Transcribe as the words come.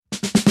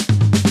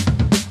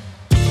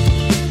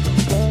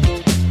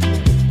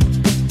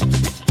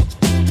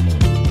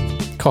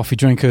coffee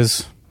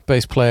drinkers,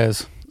 bass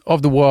players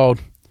of the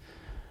world.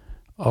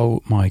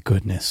 Oh my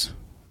goodness.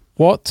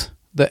 What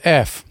the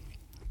F?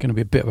 Going to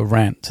be a bit of a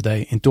rant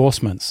today.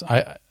 Endorsements.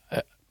 I'm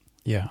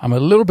a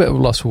little bit of a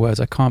loss for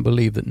words. I can't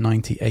believe that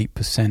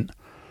 98%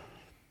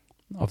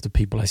 of the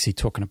people I see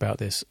talking about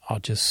this are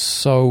just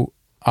so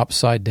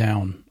upside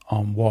down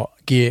on what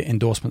gear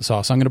endorsements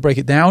are. So I'm going to break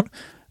it down,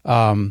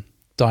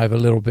 dive a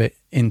little bit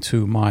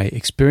into my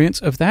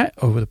experience of that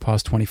over the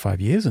past 25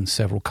 years and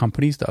several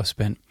companies that I've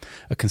spent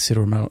a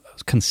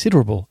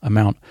considerable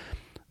amount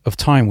of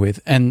time with,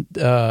 and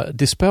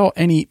dispel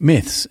any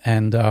myths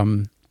and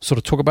sort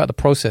of talk about the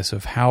process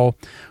of how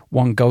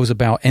one goes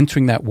about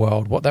entering that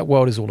world, what that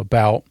world is all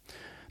about,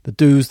 the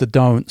do's, the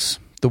don'ts,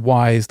 the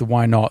whys, the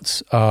why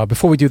nots.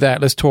 Before we do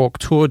that, let's talk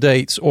tour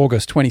dates.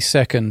 August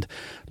 22nd,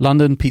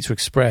 London, Pizza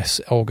Express.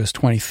 August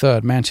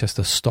 23rd,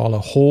 Manchester, Stoller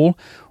Hall.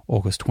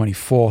 August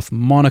 24th,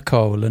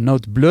 Monaco, Le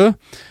Note Bleu.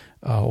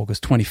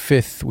 August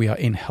 25th, we are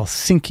in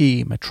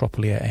Helsinki,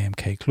 Metropolia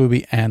AMK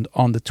Klubi. And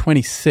on the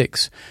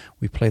 26th,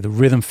 we play the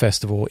Rhythm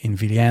Festival in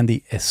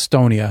Viljandi,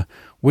 Estonia,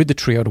 with the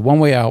trio, the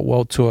One Way Out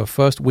World Tour.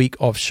 First week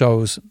of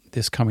shows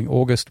this coming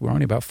August. We're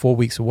only about 4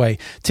 weeks away.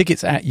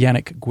 Tickets at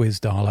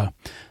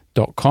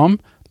yannickguizdala.com.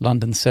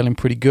 London's selling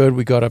pretty good.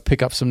 We got to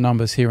pick up some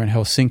numbers here in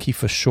Helsinki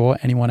for sure.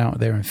 Anyone out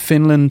there in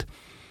Finland,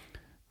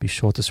 be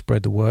sure to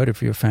spread the word.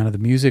 If you're a fan of the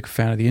music, a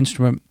fan of the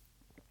instrument,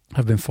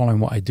 have been following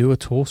what I do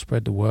at all,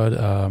 spread the word.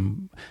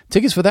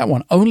 Tickets for that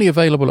one only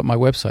available at my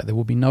website. There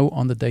will be no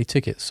on-the-day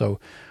tickets, so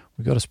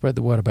we've got to spread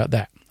the word about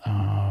that.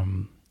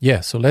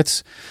 So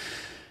let's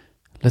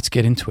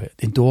get into it.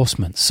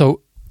 Endorsements.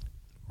 So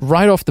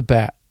right off the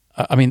bat,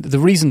 the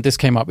reason this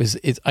came up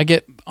is I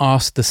get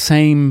asked the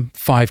same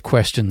 5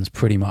 questions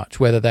pretty much,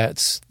 whether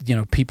that's,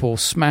 people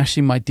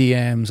smashing my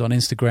DMs on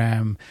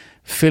Instagram,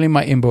 filling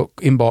my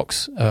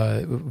inbox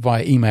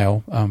via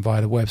email,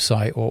 via the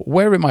website, or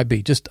wherever it might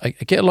be. Just I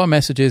get a lot of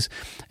messages,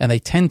 and they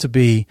tend to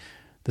be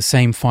the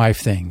same 5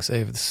 things.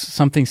 If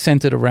something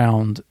centered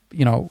around,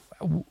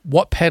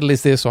 what pedal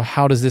is this, or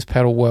how does this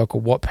pedal work,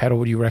 or what pedal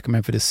would you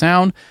recommend for this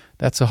sound?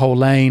 That's a whole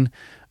lane.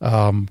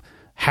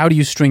 How do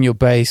you string your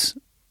bass?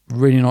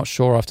 Really not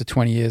sure after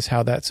 20 years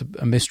how that's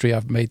a mystery.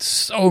 I've made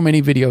so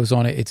many videos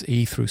on it. It's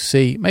E through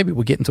C. Maybe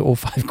we'll get into all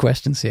 5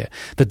 questions here.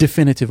 The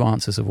definitive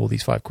answers of all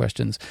these 5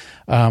 questions.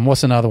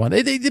 What's another one?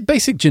 The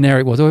basic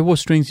generic ones. What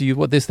strings do you use?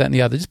 What this, that, and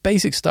the other. Just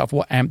basic stuff.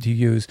 What amp do you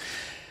use?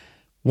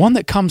 One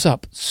that comes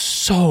up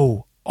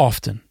so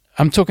often.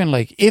 I'm talking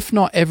like, if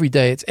not every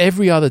day, it's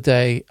every other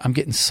day. I'm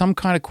getting some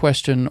kind of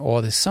question,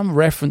 or there's some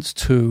reference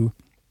to,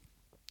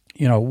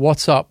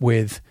 what's up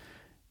with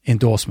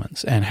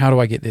endorsements and how do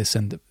I get this,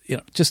 and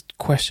just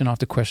question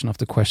after question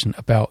after question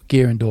about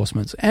gear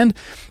endorsements. And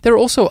there are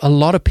also a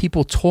lot of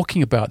people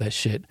talking about that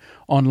shit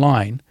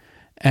online,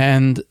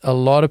 and a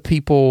lot of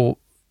people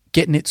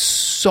getting it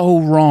so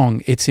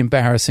wrong it's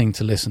embarrassing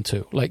to listen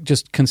to. Like,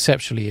 just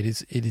conceptually, it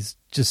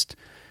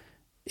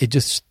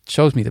just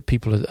shows me that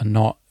people are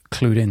not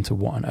clued into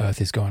what on earth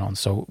is going on.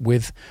 So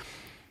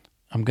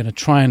I'm going to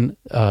try and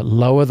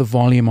lower the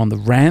volume on the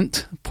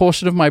rant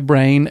portion of my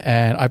brain,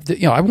 and I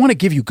want to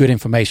give you good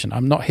information.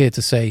 I'm not here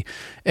to say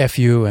F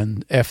you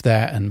and F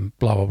that and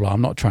blah, blah, blah.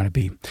 I'm not trying to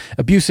be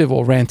abusive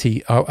or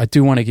ranty. I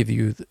do want to give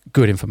you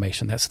good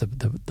information. That's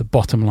the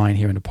bottom line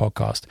here in the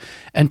podcast,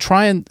 and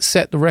try and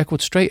set the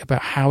record straight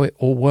about how it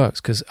all works,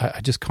 because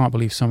I just can't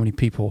believe so many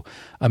people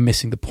are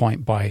missing the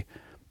point by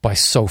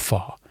so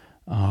far.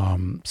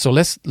 So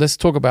let's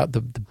talk about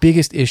the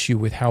biggest issue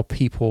with how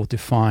people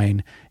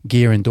define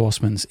gear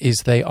endorsements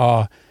is they're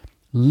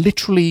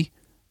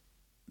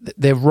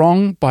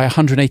wrong by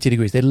 180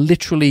 degrees. They're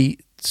literally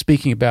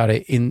speaking about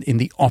it in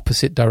the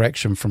opposite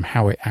direction from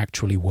how it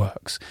actually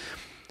works.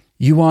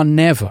 You are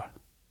never,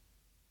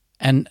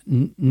 and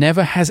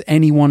never has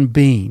anyone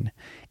been,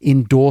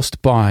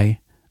 endorsed by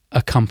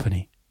a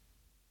company.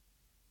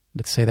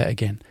 Let's say that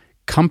again.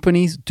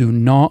 Companies do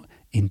not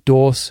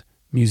endorse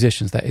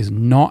musicians. That is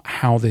not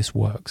how this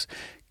works.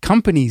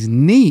 Companies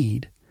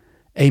need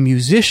a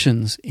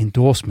musician's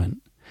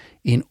endorsement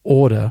in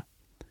order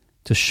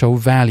to show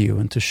value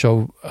and to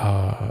show,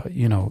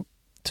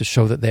 to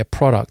show that their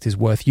product is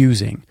worth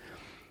using.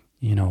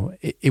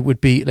 It would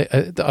be,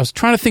 I was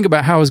trying to think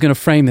about how I was going to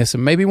frame this,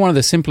 and maybe one of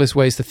the simplest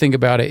ways to think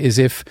about it is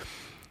if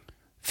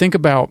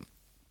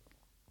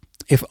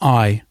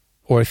I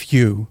or if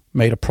you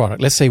made a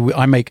product. Let's say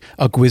I make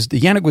the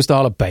Yannick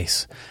Guizdala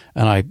bass,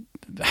 and I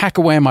hack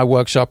away in my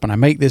workshop and I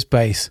make this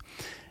bass,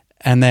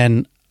 and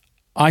then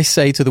I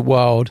say to the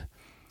world,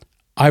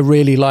 I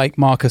really like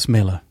Marcus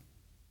Miller.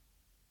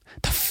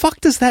 The fuck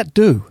does that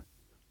do?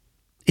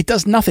 It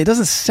does nothing. It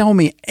doesn't sell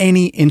me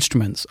any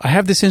instruments. I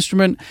have this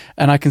instrument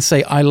and I can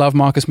say I love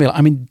Marcus Miller.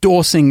 I'm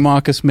endorsing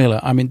Marcus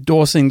Miller. I'm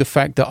endorsing the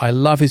fact that I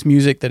love his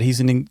music, that he's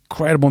an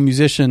incredible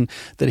musician,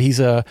 that he's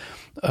an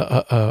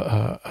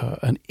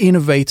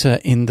innovator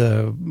in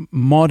the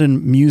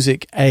modern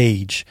music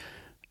age.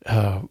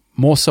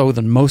 more so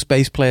than most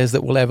bass players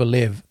that will ever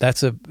live.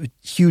 That's a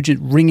huge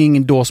ringing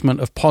endorsement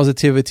of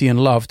positivity and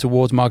love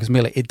towards Marcus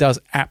Miller. It does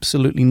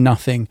absolutely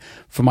nothing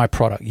for my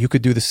product. You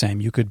could do the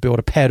same. You could build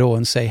a pedal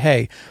and say,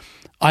 hey,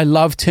 I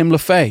love Tim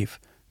LaFave.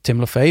 Tim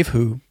LaFave,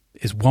 who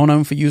is well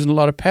known for using a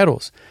lot of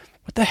pedals.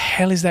 What the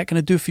hell is that going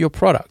to do for your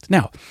product?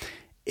 Now,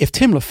 if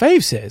Tim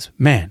LaFave says,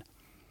 man,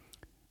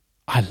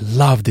 I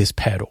love this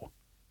pedal,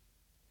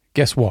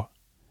 guess what?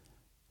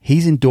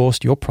 He's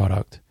endorsed your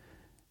product.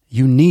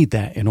 You need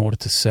that in order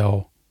to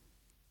sell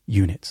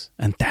units,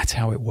 and that's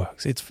how it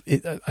works.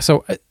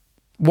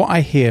 What I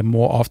hear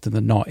more often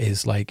than not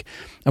is like,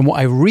 and what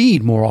I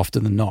read more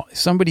often than not, if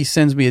somebody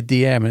sends me a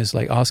DM and is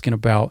like asking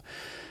about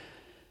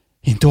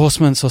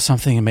endorsements or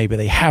something, and maybe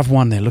they have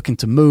one, they're looking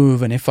to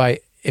move, and if I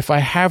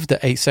have the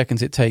 8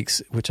 seconds it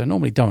takes, which I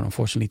normally don't,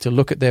 unfortunately, to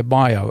look at their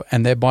bio,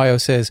 and their bio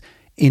says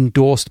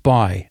endorsed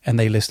by, and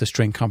they list a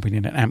string company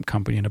and an amp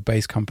company and a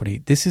bass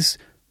company, this is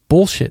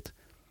bullshit.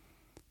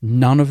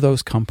 None of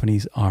those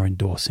companies are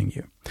endorsing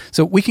you.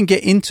 So we can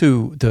get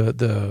into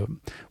the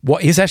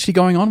what is actually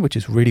going on, which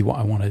is really what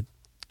I want to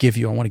give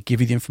you. I want to give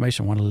you the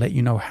information. I want to let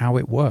you know how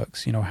it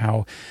works,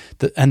 how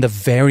the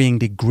varying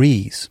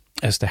degrees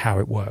as to how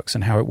it works,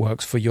 and how it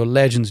works for your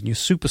legends and your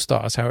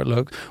superstars, how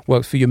it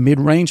works for your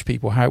mid-range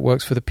people, how it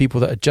works for the people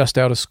that are just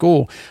out of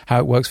school, how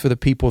it works for the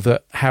people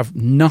that have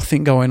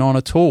nothing going on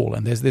at all.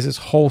 And there's this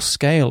whole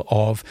scale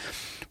of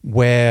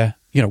where,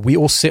 we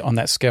all sit on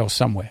that scale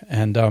somewhere.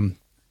 And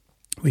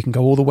we can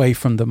go all the way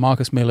from the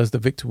Marcus Millers, the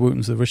Victor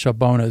Wootons, the Richard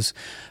Boners,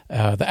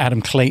 the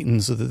Adam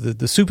Claytons,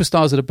 the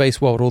superstars of the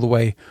bass world, all the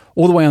way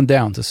on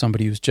down to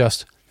somebody who's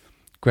just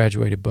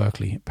graduated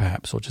Berklee,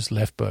 perhaps, or just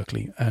left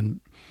Berklee,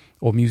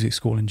 or music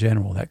school in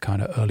general, that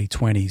kind of early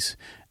 20s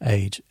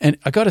age. And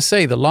I got to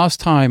say, the last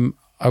time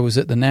I was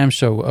at the NAMM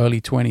show, early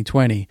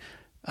 2020,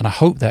 and I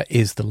hope that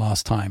is the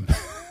last time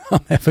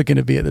I'm ever going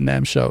to be at the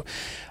NAMM show,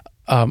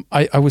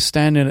 I was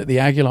standing at the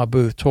Aguilar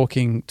booth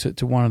talking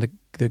to one of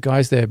the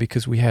guys there,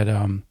 because we were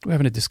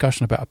having a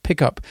discussion about a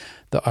pickup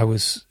that I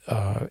was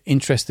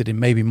interested in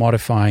maybe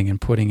modifying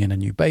and putting in a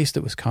new bass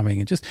that was coming,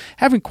 and just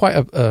having quite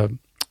a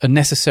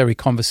necessary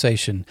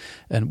conversation.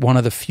 And one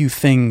of the few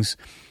things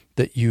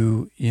that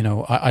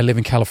I live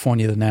in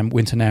California, the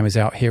Winter NAMM is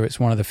out here. It's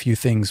one of the few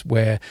things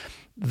where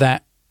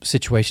that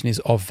situation is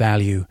of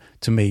value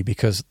to me,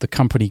 because the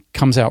company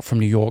comes out from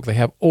New York. They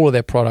have all of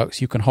their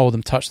products. You can hold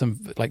them, touch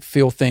them, like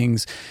feel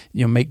things,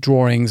 make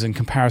drawings and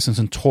comparisons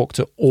and talk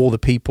to all the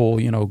people.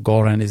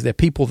 Goran is there.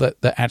 People that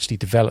actually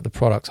develop the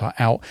products are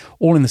out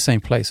all in the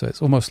same place. So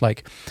it's almost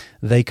like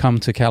they come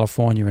to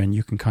California and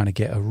you can kind of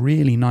get a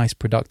really nice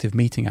productive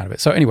meeting out of it.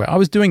 So anyway, I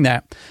was doing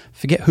that.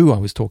 Forget who I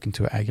was talking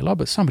to at Aguilar,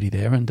 but somebody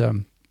there.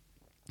 And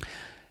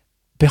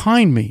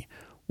behind me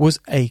was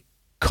I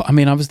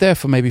was there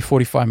for maybe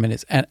 45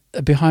 minutes, and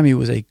behind me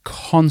was a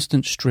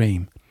constant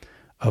stream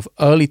of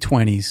early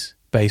 20s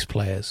bass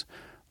players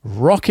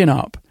rocking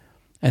up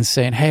and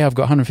saying, hey, I've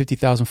got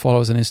 150,000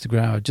 followers on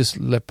Instagram. I just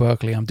left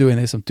Berklee. I'm doing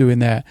this. I'm doing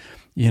that.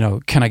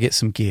 Can I get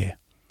some gear?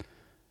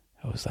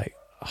 I was like,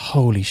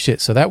 holy shit.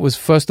 So that was,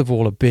 first of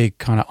all, a big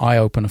kind of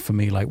eye-opener for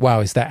me. Like, wow,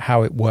 is that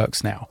how it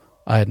works now?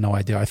 I had no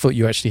idea. I thought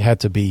you actually had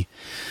to be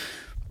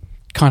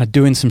kind of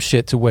doing some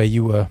shit to where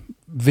you were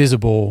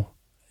visible.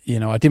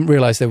 I didn't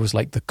realize there was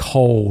like the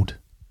cold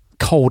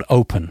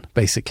open,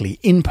 basically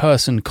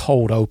in-person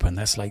cold open.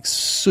 That's like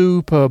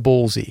super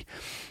ballsy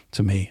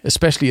to me,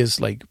 especially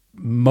as like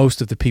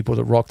most of the people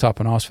that rocked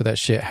up and asked for that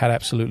shit had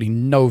absolutely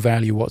no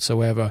value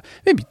whatsoever.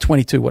 Maybe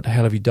 22, what the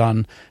hell have you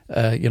done?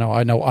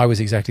 I know I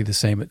was exactly the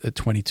same at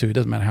 22. It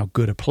doesn't matter how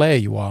good a player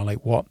you are.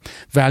 Like, what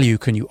value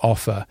can you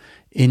offer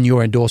in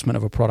your endorsement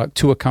of a product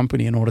to a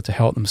company in order to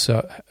help them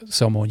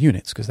sell more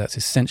units? Because that's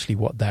essentially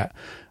what that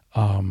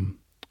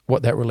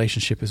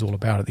relationship is all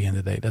about at the end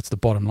of the day. That's the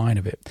bottom line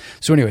of it.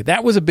 So anyway,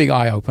 that was a big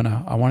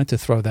eye-opener. I wanted to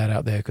throw that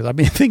out there because I've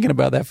been thinking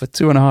about that for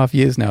 2.5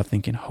 years now,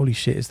 thinking, holy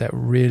shit, is that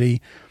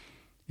really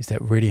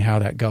how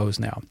that goes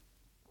now?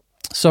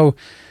 So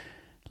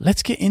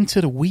let's get into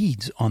the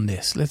weeds on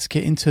this. Let's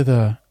get into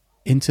the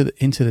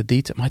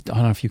detail. I don't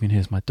know if you can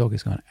hear this. My dog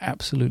is going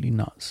absolutely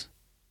nuts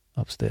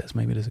upstairs.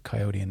 Maybe there's a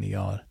coyote in the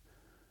yard,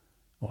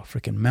 or a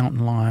freaking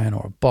mountain lion,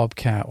 or a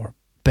bobcat, or a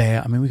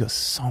bear. I mean, we got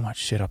so much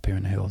shit up here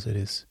in the hills. It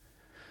is.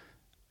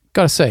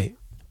 Gotta say,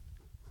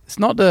 it's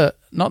not the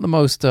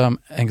most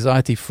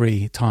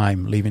anxiety-free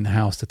time leaving the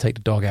house to take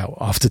the dog out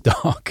after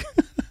dark.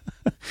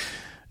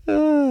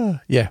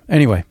 Yeah.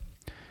 Anyway,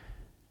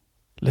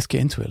 let's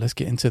get into it. Let's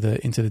get into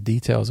the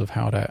details of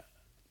how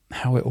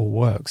it all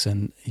works,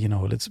 and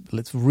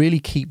let's really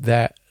keep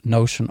that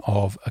notion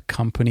of a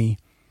company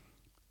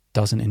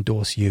doesn't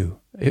endorse you.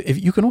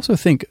 If you can also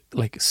think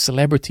like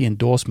celebrity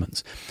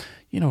endorsements,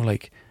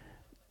 like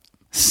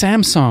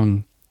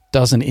Samsung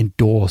doesn't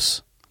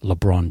endorse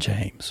LeBron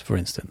James, for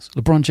instance.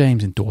 LeBron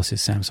James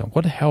endorses Samsung.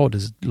 What the hell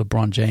does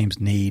LeBron James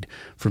need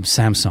from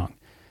Samsung?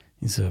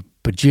 He's a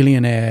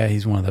bajillionaire.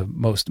 He's one of the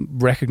most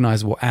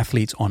recognizable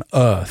athletes on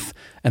earth.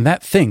 And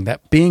that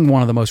being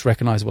one of the most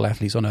recognizable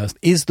athletes on earth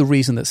is the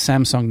reason that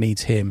Samsung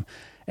needs him,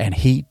 and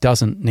he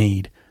doesn't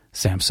need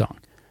Samsung.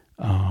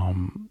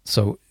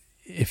 So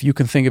if you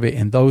can think of it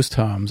in those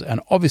terms,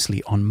 and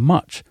obviously on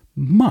much,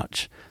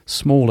 much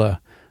smaller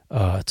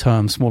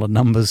terms, smaller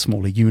numbers,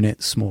 smaller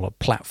units, smaller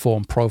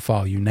platform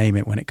profile, you name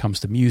it, when it comes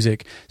to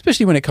music,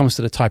 especially when it comes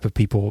to the type of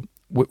people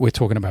we're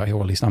talking about here,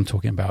 or at least I'm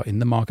talking about, in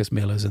the Marcus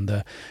Millers and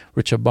the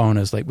Richard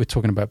Boners. Like, we're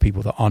talking about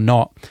people that are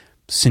not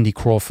Cindy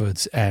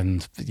Crawfords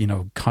and, you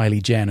know,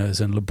 Kylie Jenners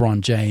and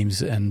LeBron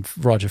James and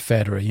Roger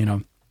Federer. You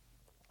know,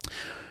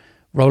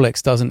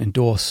 Rolex doesn't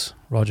endorse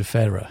Roger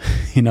Federer.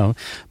 You know,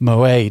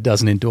 Moët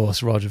doesn't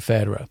endorse Roger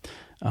Federer.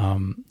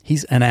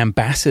 He's an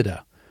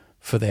ambassador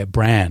for their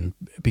brand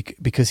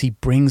because he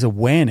brings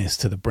awareness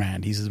to the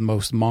brand. He's the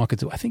most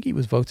marketable. I think he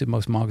was voted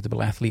most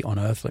marketable athlete on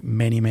earth like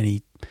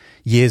many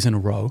years in a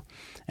row.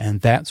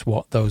 And that's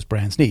what those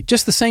brands need.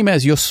 Just the same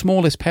as your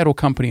smallest pedal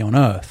company on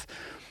earth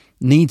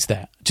needs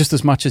that, just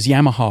as much as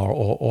Yamaha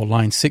or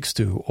Line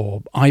 6.2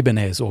 or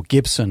Ibanez or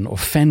Gibson or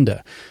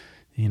Fender.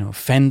 You know,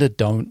 Fender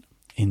don't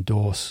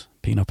endorse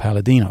Pino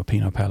Palladino.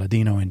 Pino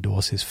Palladino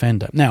endorses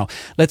Fender. Now,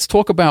 let's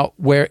talk about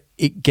where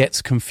it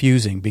gets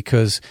confusing,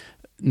 because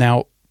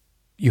now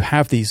you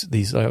have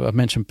these I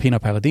mentioned Pino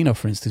Palladino,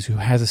 for instance, who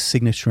has a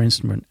signature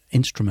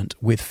instrument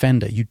with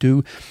Fender. You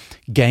do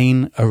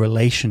gain a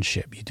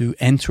relationship. You do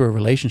enter a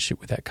relationship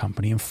with that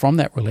company, and from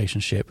that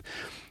relationship,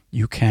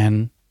 you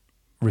can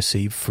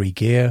receive free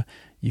gear.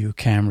 You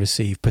can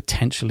receive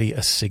potentially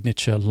a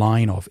signature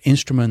line of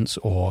instruments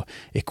or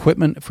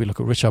equipment. If we look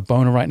at Richard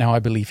Boner right now, I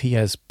believe he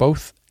has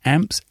both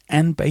amps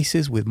and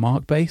basses with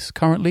Mark Bass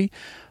currently,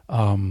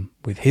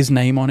 with his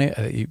name on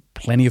it.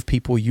 Plenty of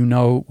people, you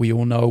know, we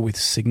all know, with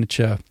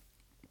signature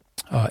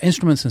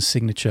instruments and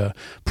signature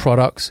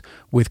products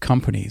with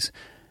companies.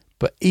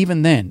 But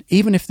even then,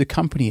 even if the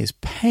company is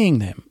paying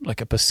them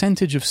like a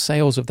percentage of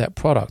sales of that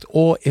product,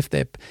 or if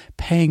they're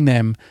paying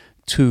them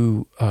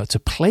to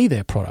play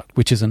their product,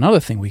 which is another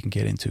thing we can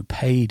get into,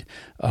 paid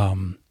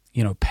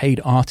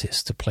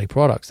artists to play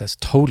products, that's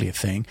totally a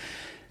thing.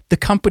 The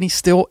company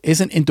still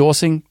isn't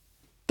endorsing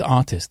the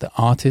artist. The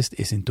artist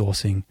is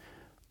endorsing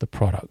the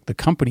product. The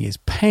company is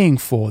paying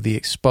for the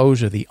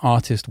exposure the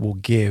artist will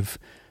give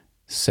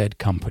said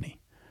company.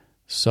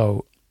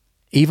 So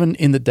even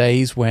in the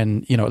days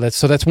when, you know,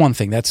 that's one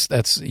thing.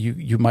 That's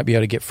you might be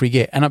able to get free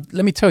gear. And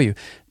let me tell you,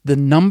 the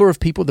number of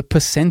people, the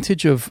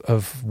percentage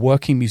of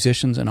working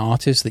musicians and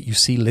artists that you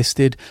see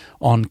listed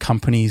on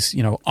companies,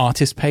 you know,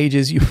 artist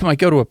pages, you might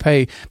go to a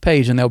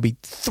page and there'll be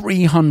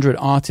 300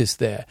 artists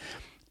there,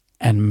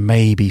 and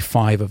maybe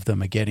 5 of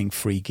them are getting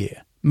free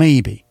gear.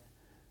 Maybe.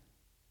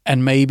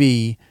 And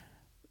maybe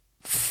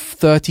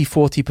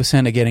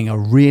 30-40% are getting a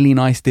really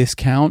nice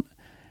discount,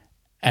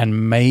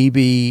 and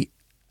maybe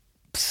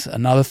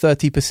another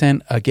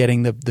 30% are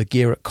getting the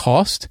gear at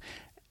cost.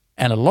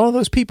 And a lot of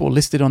those people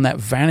listed on that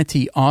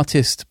vanity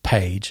artist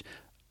page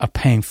are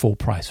paying full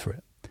price for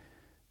it.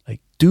 Like,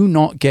 do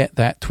not get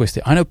that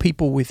twisted. I know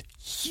people with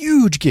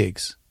huge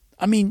gigs,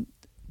 I mean,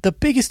 the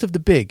biggest of the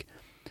big,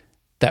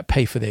 that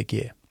pay for their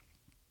gear.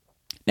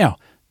 Now,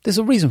 there's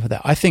a reason for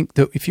that. I think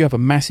that if you have a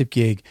massive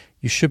gig,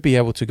 you should be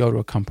able to go to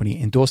a company,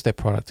 endorse their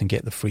product, and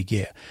get the free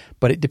gear.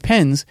 But it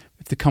depends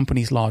if the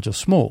company's large or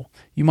small.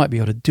 You might be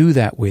able to do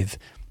that with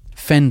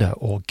Fender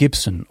or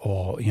Gibson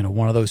or, you know,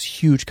 one of those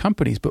huge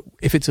companies. But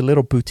if it's a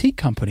little boutique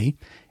company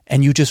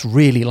and you just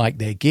really like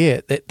their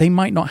gear, they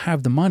might not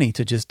have the money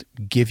to just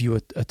give you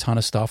a ton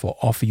of stuff or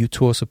offer you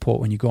tour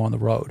support when you go on the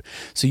road.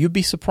 So you'd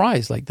be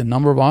surprised, like the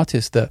number of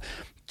artists that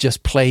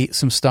just play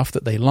some stuff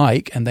that they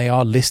like, and they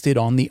are listed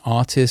on the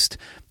artist,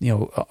 you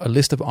know, a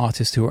list of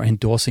artists who are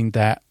endorsing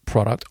that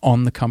product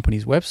on the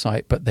company's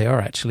website, but they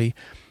are actually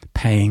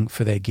paying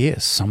for their gear,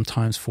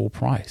 sometimes full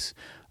price,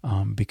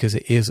 because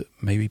it is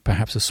maybe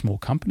perhaps a small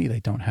company. They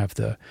don't have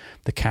the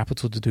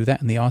capital to do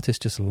that, and the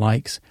artist just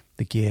likes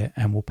the gear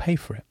and will pay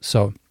for it.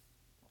 So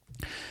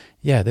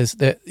yeah,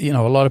 you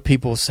know, a lot of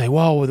people say,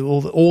 well,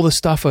 all the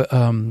stuff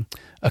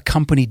a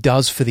company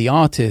does for the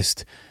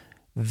artist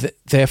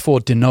therefore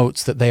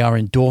denotes that they are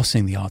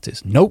endorsing the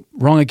artist. Nope,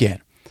 wrong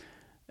again.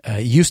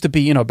 It used to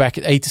be, you know, back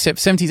at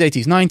 70s,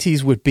 80s,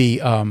 90s would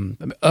be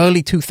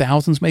early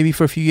 2000s, maybe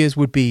for a few years,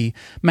 would be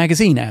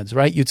magazine ads,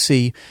 right? You'd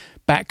see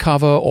back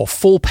cover or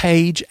full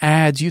page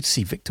ads. You'd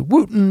see Victor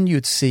Wooten,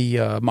 you'd see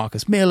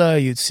Marcus Miller,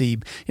 you'd see, you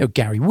know,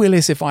 Gary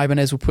Willis if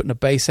Ibanez were putting a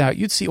bass out.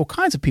 You'd see all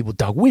kinds of people,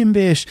 Doug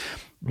Wimbish,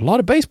 a lot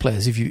of bass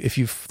players. If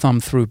you thumb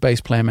through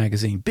Bass Player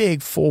magazine,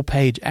 big full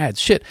page ads.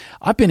 Shit,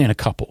 I've been in a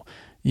couple.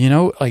 You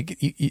know, like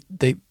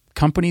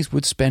companies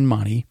would spend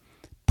money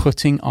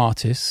putting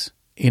artists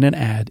in an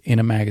ad in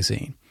a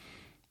magazine.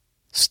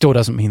 Still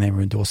doesn't mean they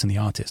were endorsing the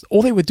artist.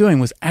 All they were doing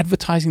was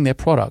advertising their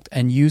product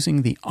and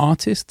using the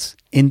artist's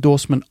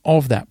endorsement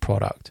of that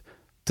product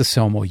to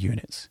sell more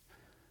units.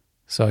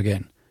 So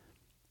again,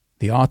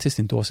 the artist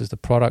endorses the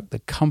product.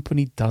 The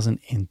company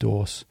doesn't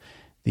endorse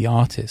the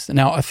artist.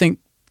 Now, I think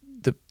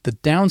the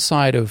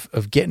downside of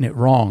getting it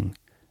wrong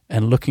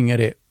and looking at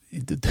it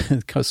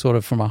sort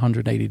of from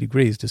 180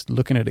 degrees, just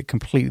looking at it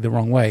completely the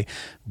wrong way,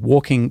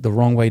 walking the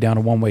wrong way down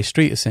a one-way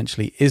street,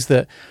 essentially, is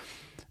that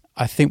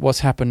I think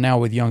what's happened now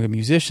with younger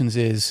musicians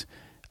is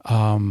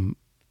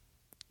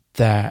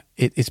that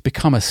it's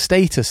become a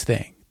status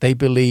thing. They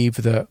believe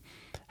that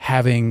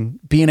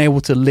being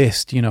able to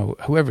list,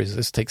 whoever it is,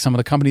 let's take some of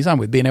the companies I'm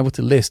with, being able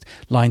to list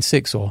Line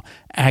 6 or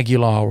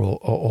Aguilar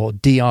or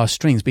DR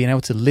Strings, being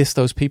able to list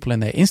those people in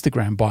their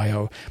Instagram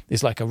bio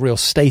is like a real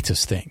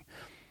status thing.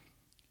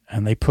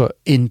 And they put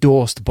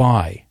endorsed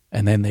by,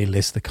 and then they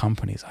list the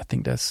companies. I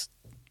think that's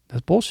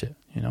bullshit,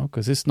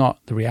 because it's not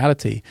the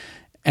reality.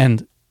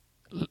 And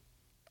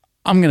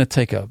I'm going to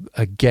take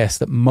a guess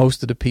that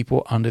most of the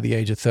people under the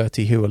age of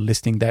 30 who are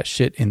listing that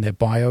shit in their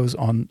bios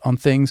on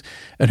things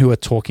and who are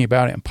talking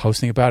about it and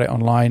posting about it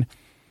online,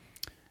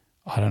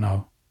 I don't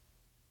know.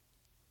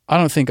 I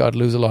don't think I'd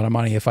lose a lot of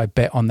money if I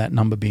bet on that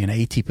number being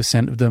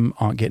 80% of them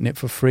aren't getting it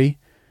for free.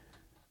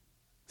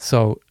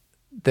 So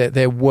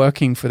they're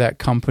working for that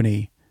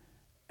company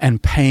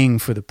and paying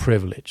for the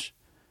privilege.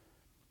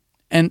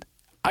 And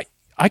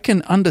I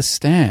can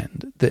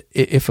understand that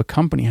if a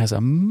company has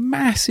a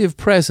massive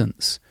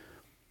presence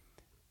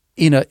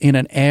in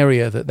an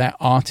area that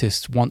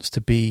artist wants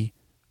to be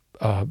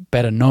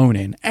better known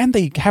in, and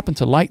they happen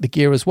to like the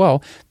gear as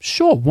well,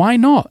 sure, why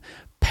not?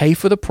 Pay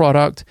for the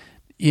product,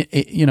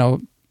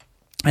 and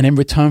in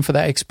return for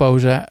that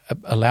exposure,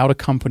 allow the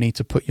company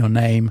to put your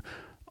name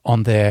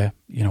on their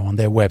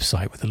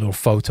website with a little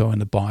photo in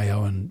the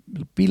bio and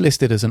be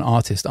listed as an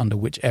artist under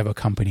whichever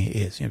company it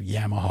is,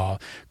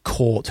 Yamaha,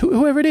 Court,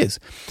 whoever it is.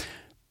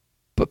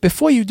 But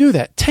before you do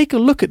that, take a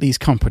look at these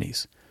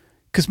companies,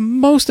 because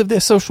most of their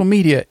social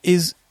media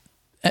is,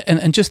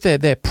 and just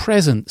their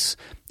presence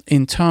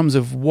in terms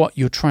of what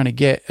you're trying to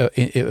get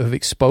of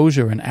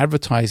exposure and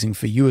advertising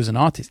for you as an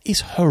artist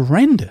is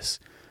horrendous.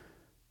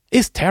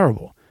 It's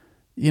terrible.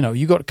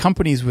 You got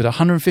companies with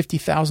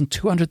 150,000,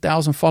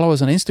 200,000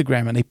 followers on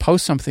Instagram, and they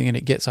post something and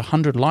it gets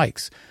 100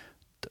 likes.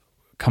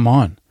 Come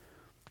on.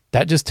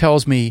 That just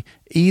tells me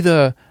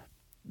either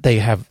they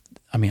have,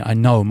 I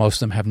know most of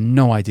them have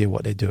no idea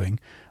what they're doing.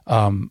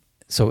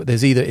 So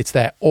there's either it's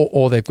that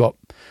or they've got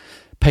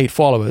paid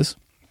followers.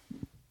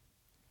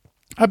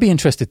 I'd be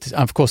interested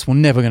to, of course, we're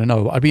never going to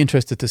know, but I'd be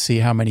interested to see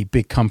how many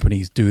big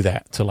companies do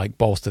that to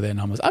bolster their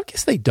numbers. I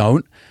guess they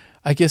don't.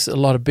 I guess a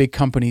lot of big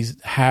companies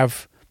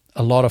have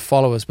a lot of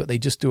followers, but they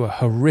just do a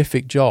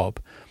horrific job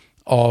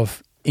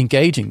of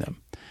engaging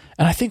them.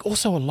 And I think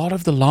also a lot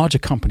of the larger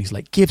companies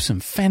like Gibson,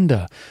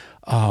 Fender,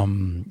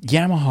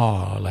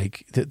 Yamaha,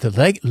 like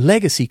the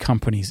legacy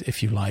companies,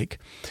 if you like,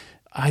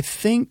 I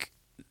think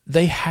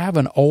they have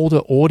an older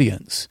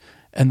audience,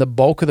 and the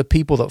bulk of the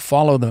people that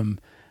follow them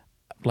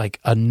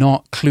are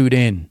not clued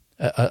in,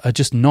 are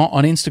just not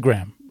on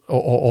Instagram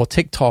or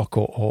TikTok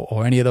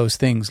or any of those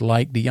things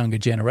like the younger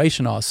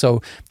generation are.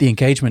 So the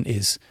engagement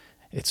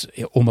it's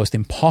almost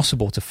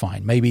impossible to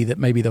find. Maybe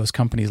those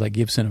companies like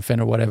Gibson and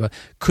Fender or whatever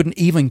couldn't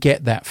even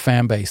get that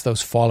fan base,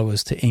 those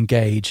followers, to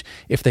engage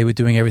if they were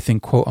doing everything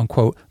quote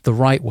unquote the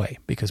right way,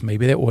 because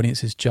maybe their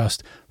audience is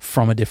just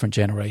from a different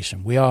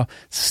generation. We are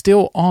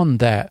still on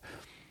that.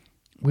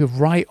 We're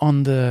right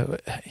on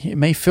it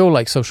may feel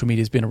like social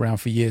media has been around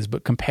for years,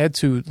 but compared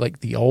to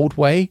the old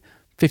way,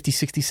 50s,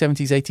 60s,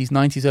 70s, 80s,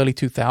 90s, early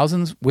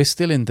 2000s, we're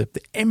still in the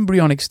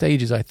embryonic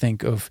stages, I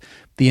think, of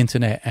the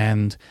internet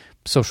and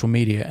social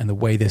media and the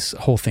way this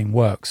whole thing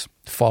works.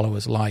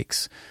 Followers,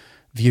 likes,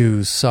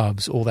 views,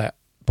 subs, all that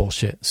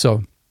bullshit.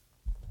 So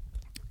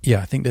yeah,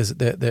 I think there's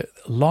a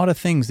lot of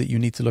things that you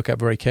need to look at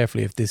very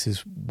carefully if this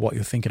is what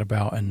you're thinking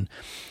about and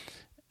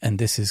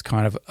this is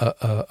kind of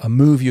a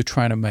move you're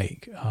trying to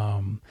make.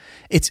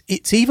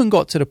 It's even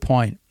got to the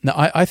point now.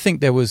 I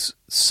think there was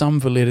some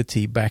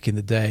validity back in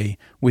the day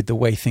with the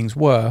way things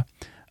were.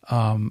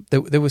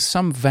 There was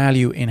some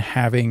value in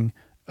having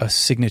a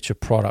signature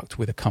product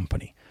with a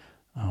company.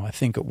 I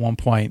think at one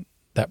point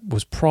that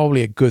was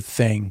probably a good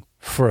thing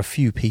for a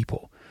few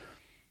people.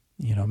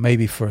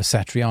 Maybe for a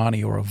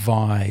Satriani or a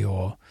Vai,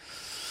 or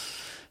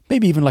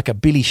maybe even like a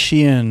Billy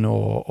Sheehan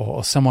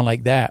or someone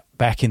like that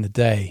back in the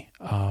day.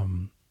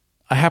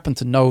 I happen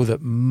to know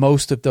that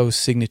most of those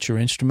signature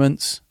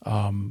instruments,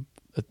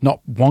 not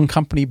one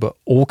company but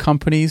all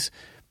companies,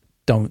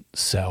 don't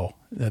sell.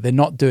 They're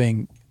not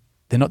doing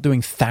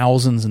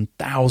thousands and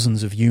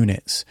thousands of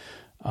units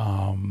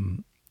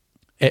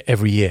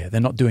every year.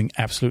 They're not doing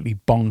absolutely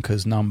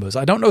bonkers numbers.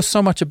 I don't know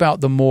so much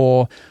about the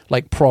more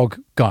prog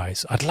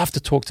guys. I'd love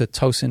to talk to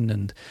Tosin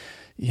and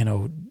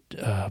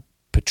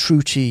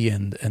Petrucci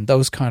and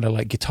those kind of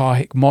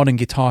modern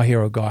Guitar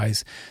Hero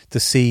guys to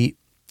see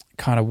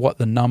kind of what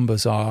the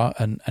numbers are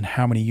and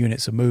how many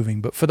units are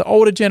moving. But for the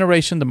older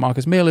generation, the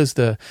Marcus Millers,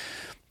 the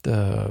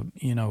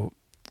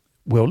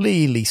Will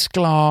Lee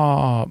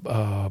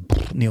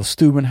Sklar, Neil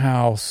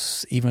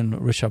Stubenhouse, even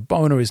Richard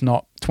Boner is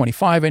not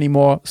 25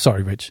 anymore.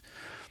 Sorry, Rich.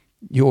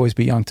 You always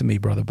be young to me,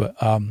 brother, but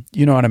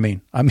you know what I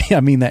mean. I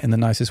mean that in the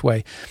nicest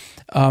way.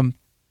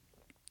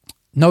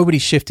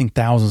 Nobody's shifting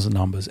thousands of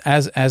numbers.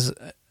 As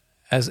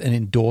an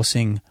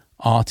endorsing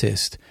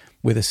artist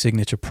with a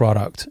signature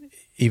product,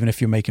 even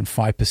if you're making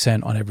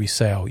 5% on every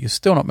sale, you're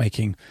still not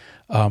making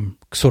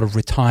sort of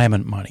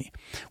retirement money.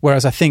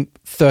 Whereas I think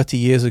 30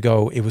 years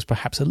ago, it was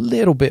perhaps a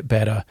little bit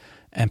better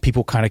and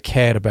people kind of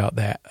cared about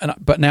that.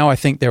 But now I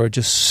think there are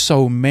just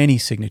so many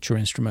signature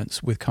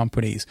instruments with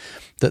companies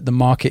that the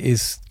market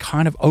is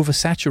kind of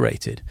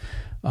oversaturated.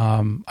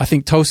 I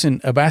think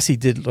Tosin Abasi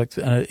did like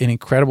an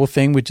incredible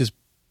thing with just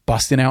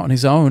busting out on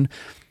his own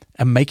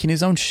and making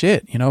his own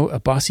shit,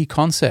 Abasi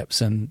concepts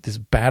and this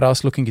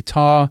badass looking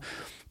guitar,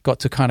 got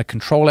to kind of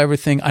control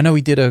everything. I know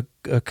he did a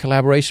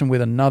collaboration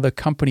with another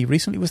company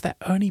recently. Was that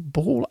Ernie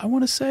Ball, I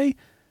want to say?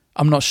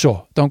 I'm not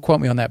sure. Don't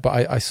quote me on that,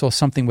 but I saw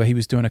something where he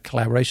was doing a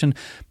collaboration.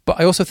 But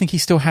I also think he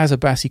still has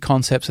Abasi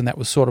concepts, and that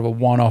was sort of a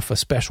one-off, a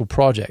special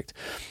project.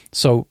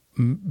 So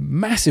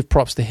massive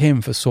props to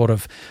him for sort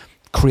of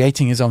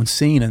creating his own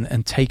scene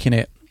and taking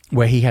it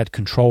where he had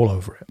control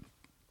over it.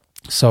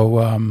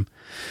 So,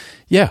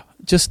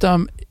 just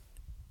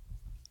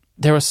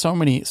there are so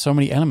many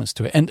elements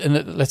to it,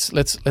 and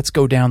let's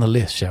go down the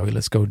list, shall we?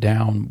 Let's go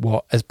down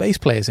what, as bass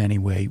players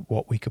anyway,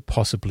 what we could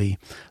possibly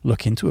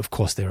look into. Of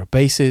course, there are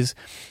basses,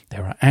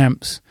 there are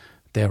amps,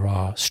 there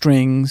are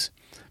strings,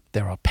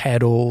 there are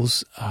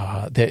pedals.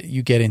 That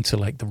you get into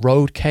like the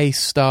road case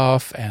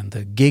stuff and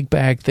the gig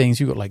bag things.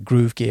 You got like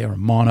groove gear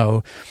and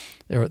mono.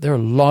 There are a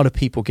lot of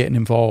people getting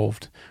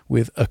involved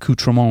with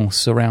accoutrements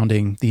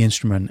surrounding the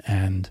instrument,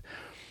 and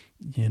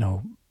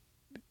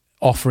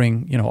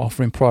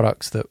offering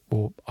products that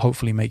will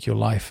hopefully make your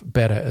life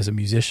better as a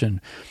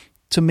musician.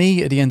 To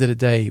me, at the end of the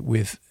day,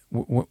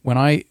 when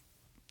I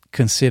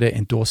consider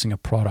endorsing a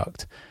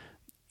product,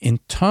 in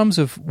terms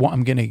of what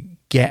I'm going to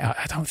get,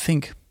 I don't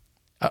think...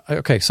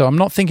 Okay, so I'm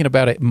not thinking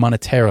about it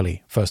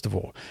monetarily, first of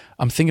all.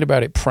 I'm thinking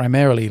about it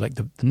primarily, like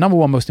the number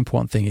one most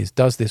important thing is,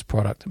 does this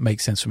product make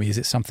sense for me? Is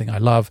it something I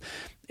love?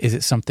 Is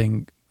it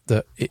something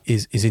that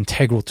is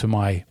integral to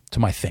my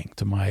thing,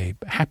 to my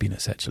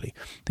happiness, actually?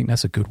 I think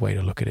that's a good way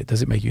to look at it.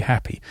 Does it make you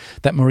happy?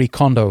 That Marie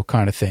Kondo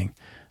kind of thing.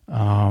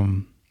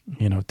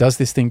 Does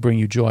this thing bring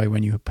you joy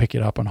when you pick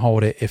it up and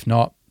hold it? If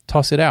not,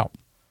 toss it out.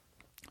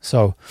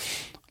 So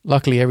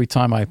luckily, every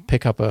time I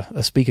pick up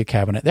a speaker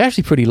cabinet, they're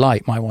actually pretty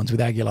light, my ones with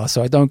Aguilar,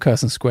 so I don't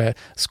curse and swear.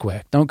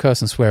 Don't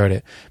curse and swear at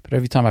it. But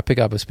every time I pick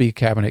up a speaker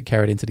cabinet,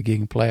 carry it into the gig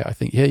and play it, I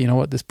think, yeah, you know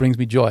what? This brings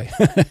me joy.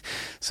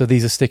 So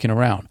these are sticking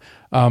around.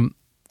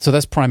 So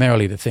that's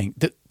primarily the thing.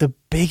 The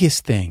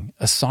biggest thing,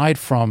 aside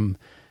from,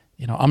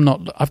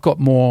 I've got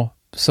more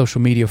social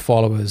media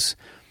followers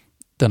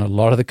than a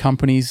lot of the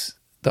companies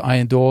that I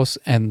endorse,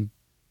 and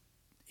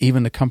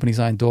even the companies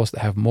I endorse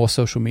that have more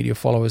social media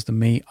followers than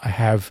me, I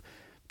have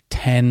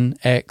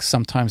 10x,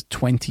 sometimes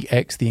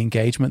 20x the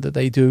engagement that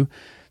they do.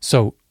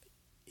 So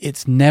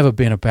it's never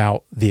been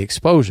about the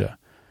exposure.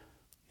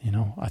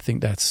 I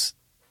think that's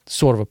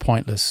sort of a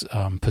pointless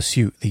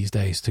pursuit these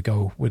days, to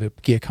go with a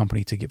gear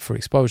company to get for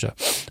exposure.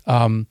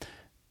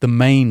 The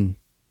main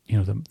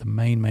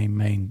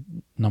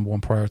number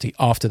one priority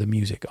after the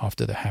music,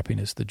 after the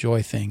happiness, the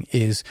joy thing,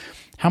 is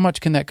how much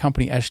can that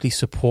company actually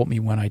support me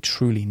when I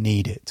truly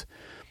need it?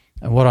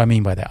 And what do I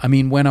mean by that? I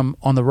mean, when I'm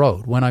on the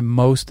road, when I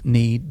most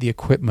need the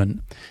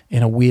equipment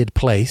in a weird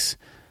place,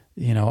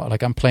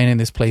 like I'm playing in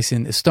this place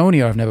in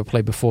Estonia I've never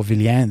played before,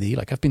 Viljandi.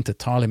 Like I've been to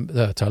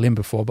Tallinn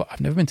before, but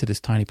I've never been to this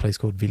tiny place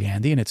called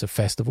Viljandi, and it's a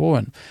festival,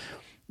 and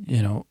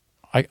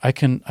I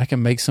can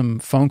make some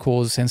phone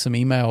calls, send some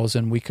emails,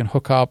 and we can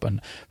hook up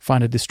and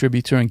find a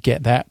distributor and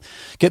get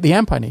the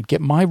amp I need, get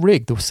my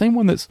rig, the same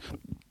one that's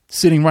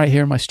sitting right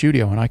here in my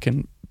studio, and I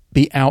can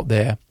be out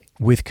there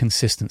with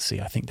consistency.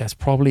 I think that's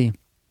probably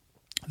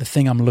the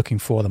thing I'm looking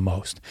for the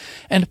most.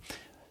 And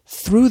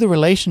through the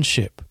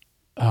relationship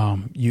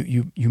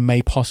you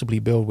may possibly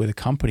build with a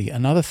company,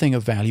 another thing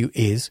of value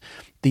is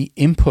the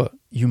input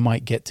you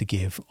might get to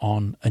give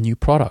on a new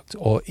product,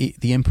 or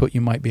the input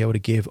you might be able to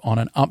give on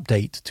an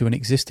update to an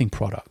existing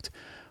product.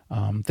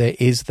 There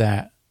is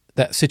that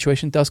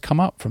situation does come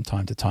up from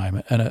time to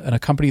time, and a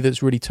company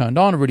that's really turned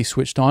on, really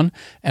switched on,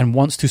 and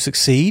wants to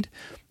succeed,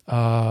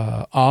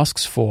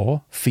 asks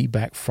for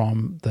feedback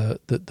from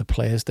the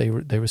players they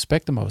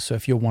respect the most. So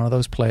if you're one of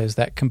those players,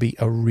 that can be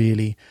a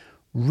really,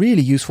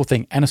 really useful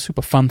thing, and a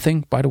super fun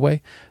thing, by the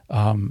way.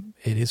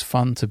 It is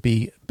fun to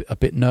be a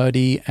bit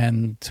nerdy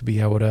and to be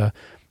able to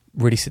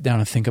really sit down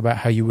and think about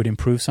how you would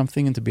improve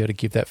something, and to be able to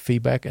give that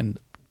feedback, and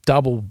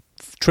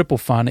triple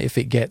fun if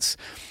it gets,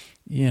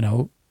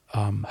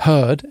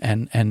 heard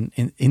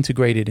and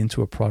integrated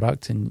into a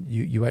product, and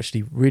you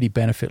actually really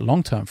benefit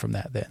long term from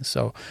that then.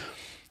 So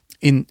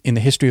in the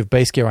history of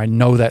bass gear, I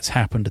know that's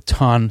happened a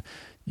ton.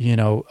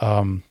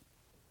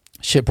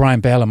 Brian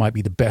Bella might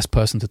be the best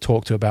person to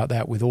talk to about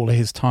that, with all of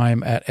his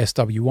time at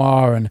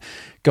SWR and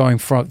going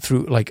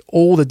through like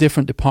all the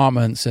different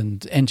departments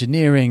and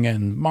engineering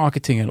and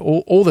marketing and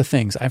all the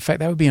things. In fact,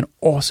 that would be an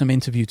awesome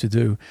interview to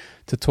do,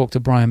 to talk to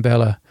Brian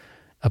Bella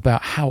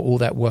about how all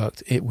that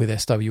worked with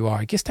SWR.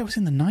 I guess that was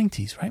in the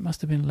 90s, right?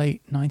 Must have been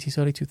late 90s,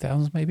 early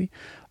 2000s maybe.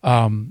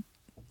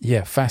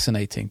 Yeah,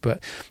 fascinating.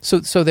 But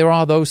so there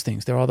are those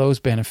things. There are those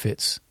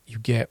benefits you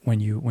get when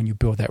you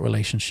build that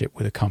relationship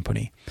with a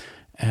company.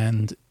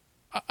 And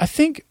I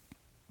think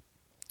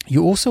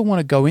you also want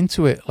to go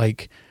into it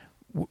like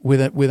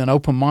with an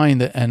open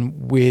mind,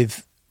 and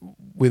with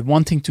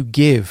wanting to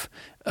give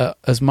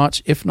as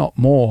much, if not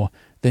more,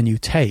 than you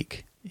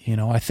take. You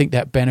know, I think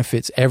that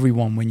benefits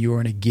everyone when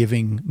you're in a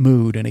giving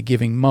mood and a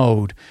giving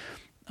mode.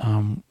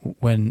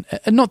 When,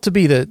 and not to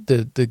be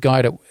the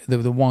guy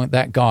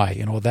that guy,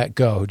 you know, that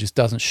girl who just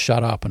doesn't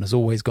shut up and has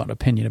always got an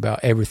opinion about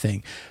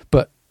everything,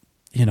 but,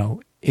 you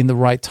know, in the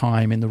right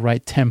time, in the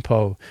right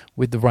tempo,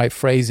 with the right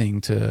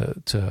phrasing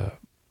to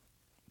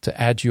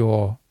add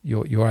your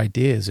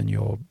ideas and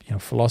your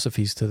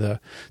philosophies to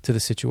the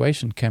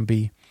situation can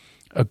be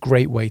a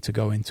great way to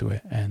go into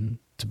it, and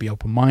to be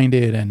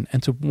open-minded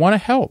and to want to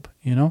help.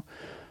 You know,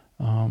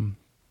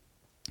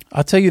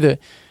 I'll tell you that.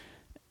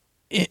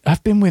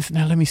 I've been with,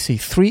 now let me see,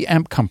 3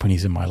 amp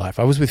companies in my life.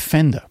 I was with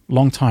Fender a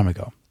long time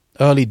ago,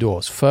 early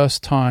doors.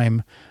 First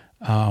time,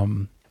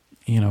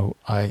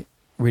 I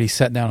really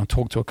sat down and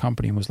talked to a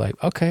company and was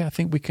like, okay, I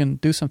think we can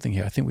do something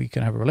here. I think we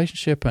can have a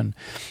relationship and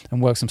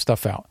work some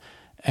stuff out.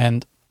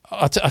 And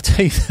I'll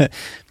tell you that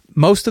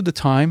most of the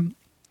time,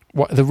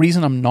 the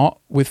reason I'm not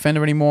with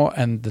Fender anymore,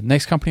 and the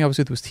next company I was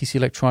with was TC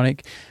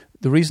Electronic,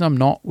 the reason I'm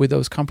not with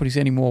those companies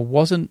anymore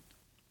wasn't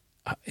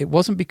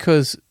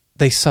because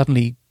they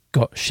suddenly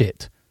got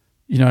shit.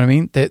 You know what I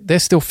mean? They're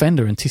still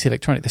Fender and TC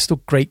Electronic. They're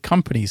still great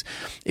companies.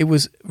 It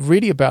was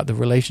really about the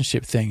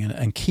relationship thing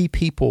and key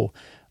people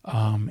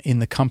in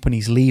the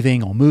companies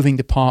leaving or moving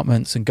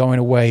departments and going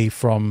away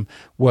from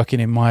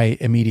working in my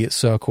immediate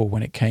circle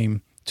when it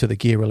came to the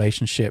gear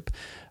relationship.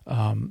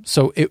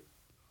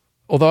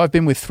 Although I've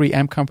been with 3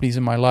 amp companies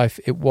in my life,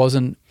 it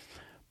wasn't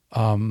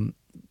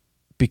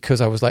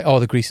because I was like, oh,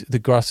 the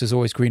grass is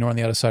always greener on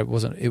the other side.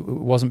 It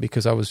wasn't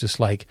because I was just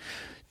like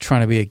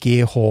trying to be a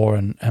gear whore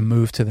and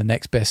move to the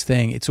next best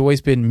thing. It's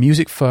always been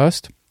music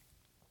first,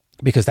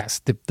 because that's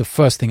the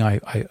first thing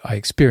I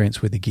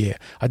experience with the gear.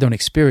 I don't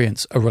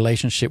experience a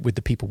relationship with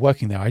the people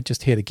working there. I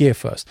just hear the gear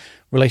first.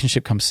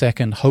 Relationship comes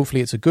second.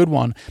 Hopefully it's a good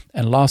one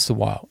and lasts a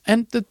while.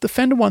 And the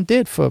Fender one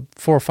did for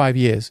 4 or 5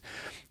 years.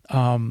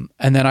 And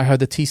then I heard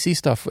the TC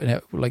stuff, and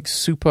it, like,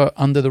 super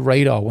under the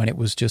radar, when it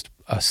was just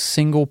a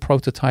single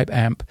prototype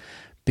amp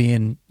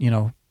being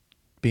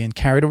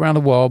carried around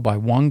the world by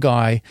one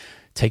guy,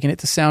 taking it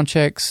to sound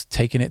checks,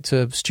 taking it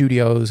to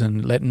studios,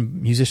 and letting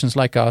musicians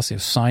like us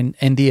sign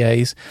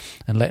NDAs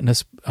and letting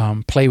us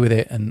play with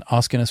it and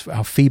asking us for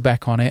our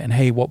feedback on it. And,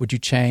 hey, what would you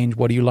change?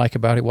 What do you like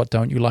about it? What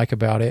don't you like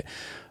about it?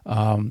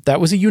 That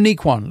was a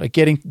unique one, like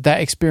getting that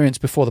experience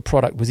before the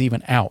product was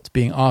even out,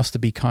 being asked to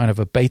be kind of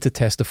a beta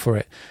tester for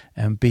it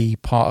and be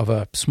part of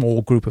a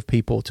small group of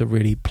people to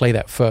really play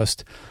that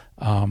first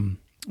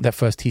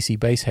TC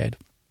bass head.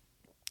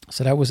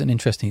 So that was an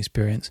interesting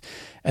experience.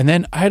 And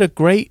then I had a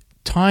great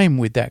time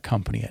with that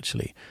company,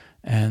 actually.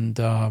 And,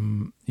 I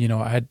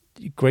had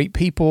great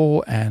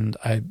people, and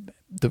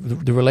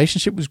the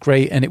relationship was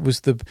great. And it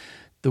was the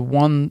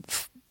one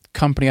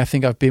company I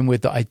think I've been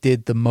with that I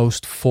did the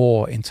most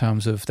for, in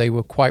terms of they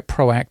were quite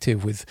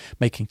proactive with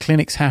making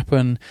clinics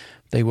happen.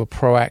 They were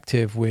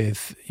proactive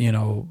with,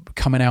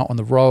 coming out on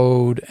the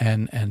road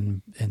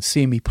and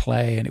seeing me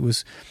play. And it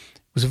was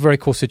a very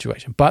cool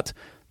situation. But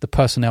the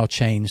personnel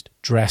changed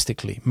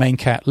drastically. Main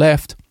cat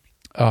left,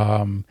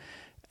 and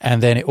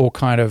then it all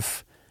kind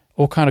of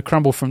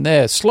crumbled from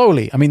there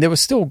slowly. I mean, there were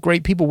still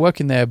great people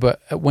working there, but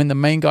when the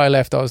main guy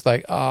left, I was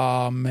like,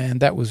 oh man,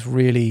 that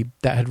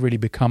had really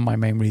become my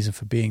main reason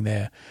for being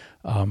there,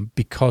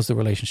 because the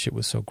relationship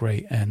was so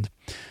great. And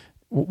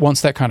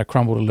once that kind of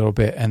crumbled a little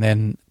bit, and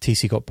then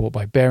TC got bought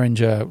by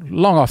Behringer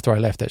long after I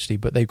left, actually,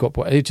 but they got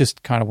bought. It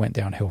just kind of went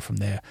downhill from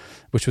there,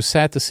 which was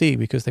sad to see,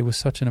 because they were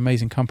such an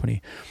amazing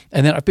company.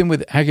 And then I've been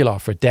with Aguilar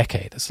for a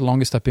decade. That's the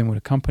longest I've been with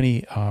a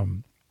company.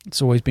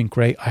 It's always been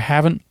great.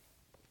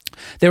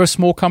 They're a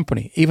small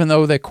company, even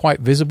though they're quite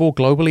visible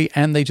globally,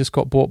 and they just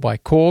got bought by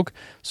Korg,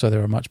 so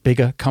they're a much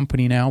bigger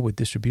company now with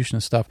distribution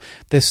and stuff.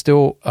 They're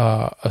still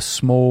a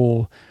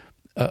small.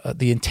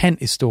 The intent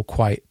is still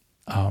quite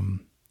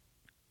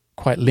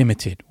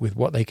limited with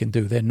what they can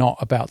do. They're not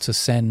about to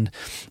send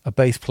a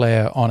bass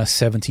player on a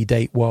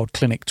 70-date world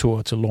clinic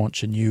tour to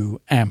launch a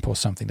new amp or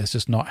something. That's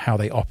just not how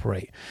they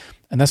operate.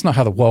 And that's not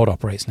how the world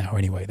operates now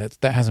anyway.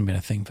 That hasn't been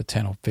a thing for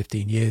 10 or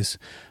 15 years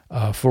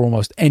for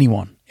almost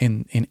anyone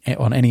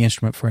on any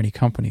instrument for any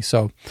company.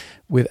 So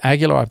with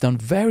Aguilar, I've done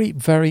very,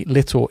 very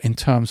little in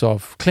terms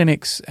of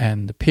clinics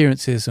and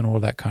appearances and all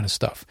that kind of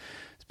stuff.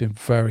 It's been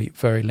very,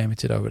 very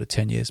limited over the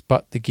 10 years.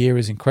 But the gear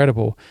is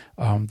incredible.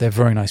 They're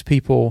very nice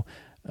people.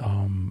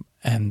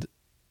 And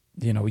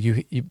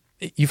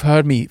you've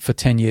heard me for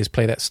 10 years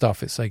play that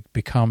stuff. It's like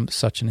become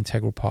such an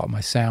integral part of my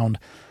sound.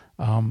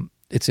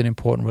 It's an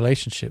important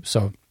relationship.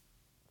 So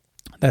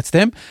that's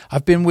them.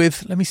 I've been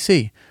with,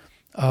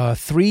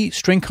 3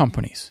 string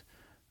companies.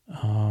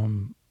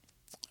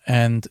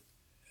 And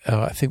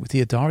I think with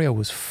the D'Addario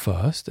was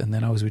first, and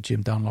then I was with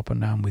Jim Dunlop, and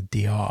now I'm with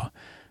DR.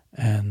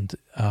 And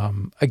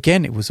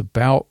again, it was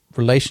about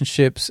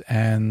relationships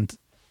and,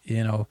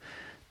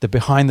 the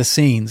behind the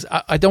scenes.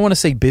 I don't want to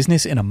say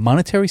business in a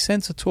monetary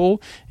sense at all.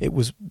 It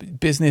was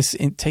business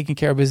in taking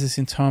care of business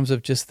in terms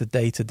of just the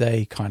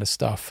day-to-day kind of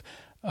stuff.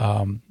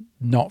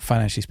 Not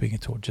financially speaking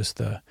at all, just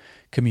the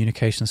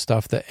communication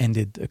stuff that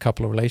ended a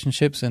couple of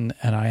relationships, and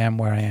I am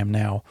where I am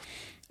now.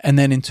 And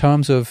then in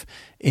terms of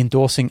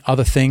endorsing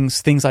other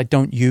things I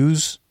don't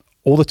use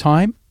all the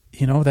time,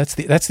 that's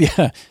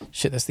the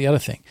shit. That's the other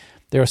thing.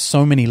 There are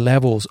so many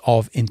levels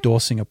of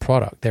endorsing a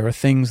product. There are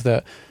things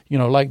that,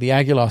 like the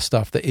Aguilar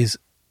stuff that is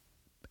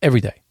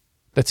every day.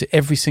 That's it.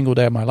 Every single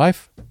day of my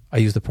life, I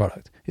use the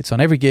product. It's on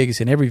every gig.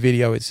 It's in every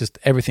video. It's just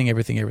everything.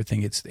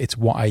 It's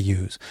what I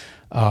use.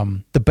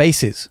 The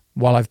basses,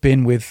 while I've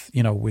been with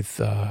when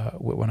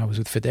I was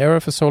with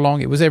Federa for so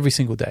long, it was every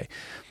single day.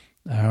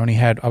 I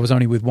was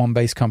only with one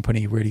bass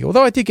company really,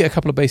 although I did get a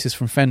couple of basses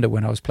from Fender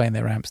when I was playing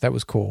their amps. That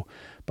was cool,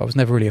 but I was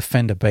never really a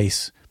Fender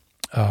bass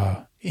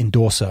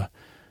endorser.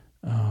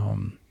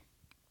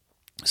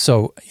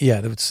 So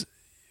yeah, that's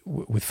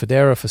with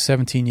Federa for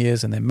 17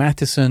 years, and then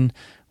Mattison,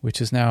 which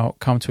has now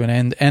come to an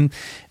end. And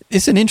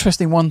it's an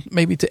interesting one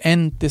maybe to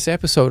end this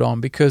episode on,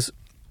 because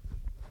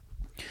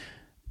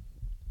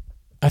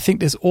I think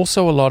there's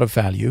also a lot of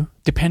value,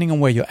 depending on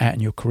where you're at in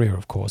your career,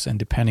 of course, and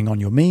depending on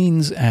your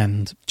means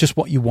and just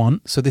what you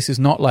want. So this is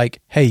not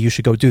like, hey, you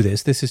should go do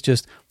this. This is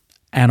just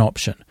an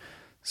option.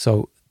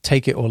 So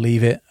take it or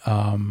leave it,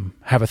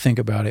 have a think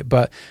about it.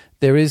 But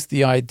there is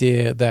the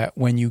idea that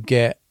when you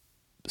get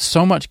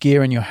so much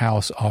gear in your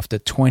house after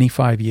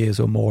 25 years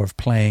or more of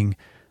playing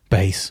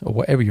bass or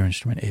whatever your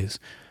instrument is,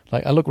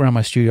 like I look around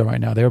my studio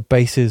right now, there are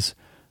basses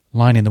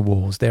lining the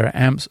walls. There are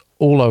amps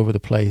all over the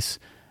place.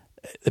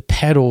 The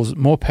pedals,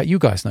 you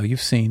guys know,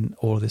 you've seen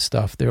all of this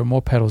stuff. There are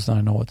more pedals than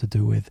I know what to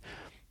do with.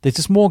 There's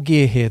just more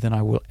gear here than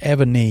I will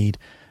ever need.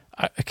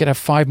 I could have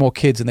 5 more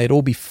kids and they'd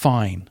all be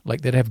fine.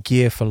 Like they'd have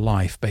gear for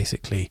life,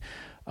 basically.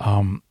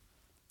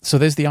 So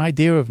there's the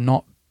idea of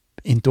not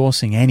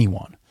endorsing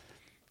anyone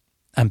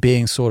and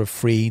being sort of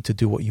free to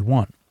do what you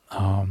want.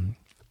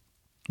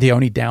 The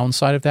only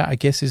downside of that, I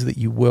guess, is that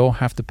you will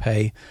have to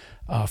pay,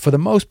 for the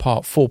most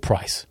part, full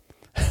price.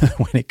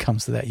 When it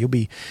comes to that, you'll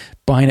be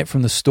buying it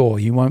from the store.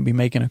 You won't be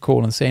making a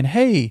call and saying,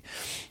 hey,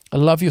 I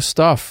love your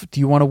stuff. Do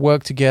you want to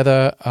work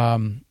together?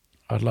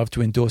 I'd love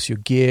to endorse your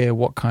gear.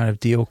 What kind of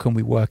deal can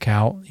we work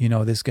out?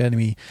 There's going to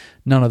be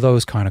none of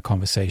those kind of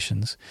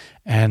conversations.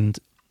 And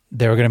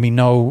there are going to be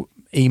no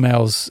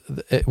emails.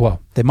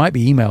 Well, there might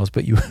be emails,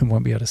 but you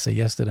won't be able to say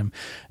yes to them.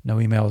 No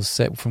emails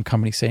set from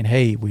companies saying,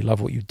 hey, we love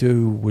what you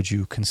do. Would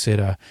you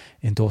consider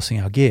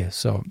endorsing our gear?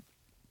 So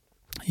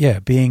yeah,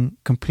 being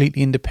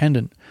completely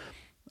independent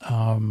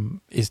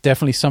is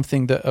definitely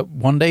something that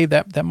one day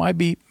that I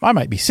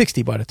might be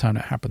 60 by the time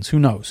that happens. Who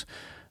knows?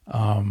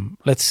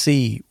 Let's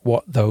see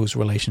what those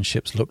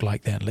relationships look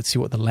like then. Let's see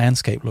what the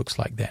landscape looks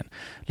like then.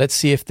 Let's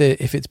see if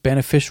it's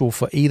beneficial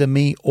for either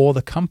me or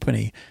the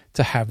company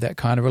to have that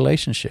kind of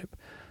relationship.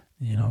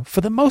 For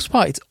the most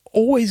part, it's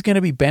always going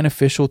to be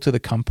beneficial to the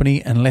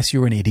company unless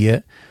you're an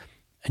idiot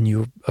and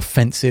you're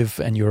offensive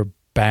and you're a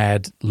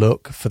bad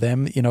look for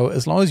them.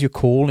 As long as you're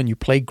cool and you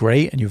play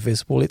great and you're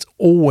visible, it's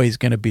always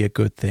going to be a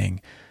good thing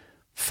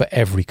for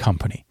every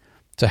company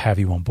to have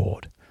you on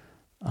board.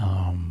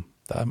 I'm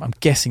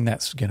guessing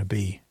that's going to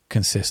be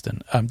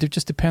consistent. It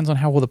just depends on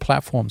how all the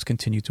platforms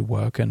continue to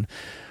work and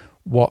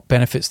what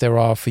benefits there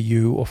are for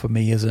you or for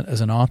me as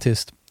an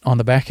artist on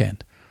the back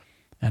end,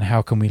 and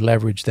how can we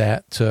leverage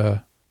that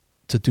to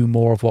do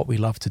more of what we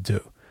love to do.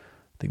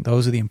 I think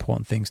those are the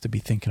important things to be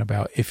thinking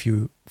about if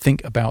you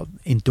think about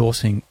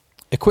endorsing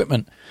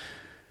equipment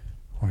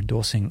or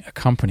endorsing a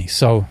company.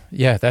 So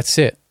yeah, that's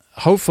it.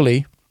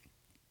 Hopefully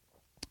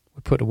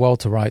we put the world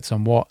to rights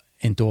on what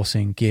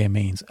endorsing gear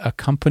means. A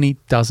company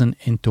doesn't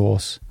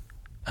endorse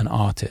an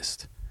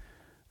artist.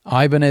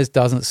 Ibanez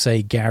doesn't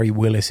say Gary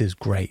Willis is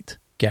great.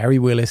 Gary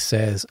Willis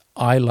says,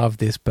 I love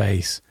this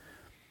bass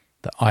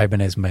that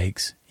Ibanez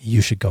makes. You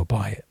should go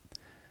buy it.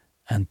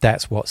 And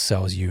that's what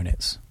sells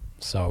units.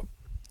 So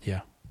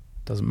yeah,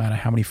 doesn't matter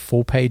how many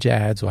full-page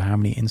ads or how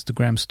many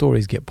Instagram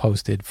stories get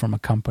posted from a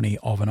company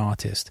of an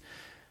artist.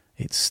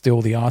 It's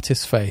still the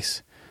artist's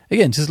face.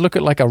 Again, just look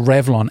at like a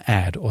Revlon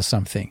ad or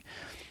something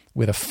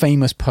with a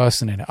famous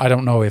person in it. I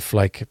don't know if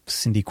like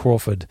Cindy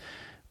Crawford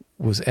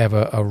was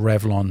ever a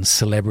Revlon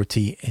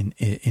celebrity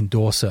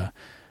endorser,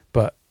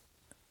 but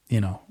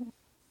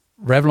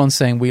Revlon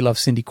saying we love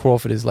Cindy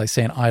Crawford is like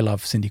saying I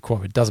love Cindy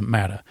Crawford. It doesn't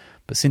matter.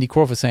 But Cindy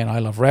Crawford saying I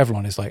love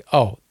Revlon is like,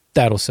 oh,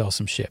 that'll sell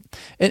some shit.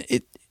 And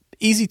it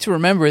easy to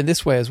remember in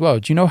this way as well.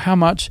 Do you know how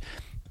much,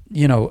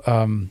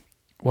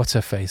 what's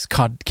her face?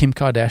 Kim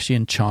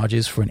Kardashian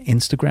charges for an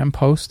Instagram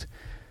post?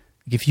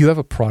 If you have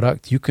a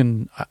product,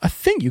 I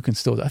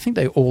think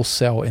they all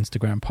sell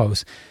Instagram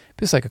posts.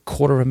 It's like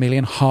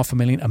 $250,000,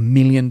 $500,000, $1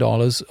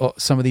 million,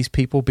 some of these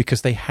people,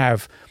 because they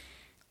have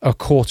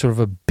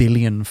 250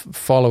 million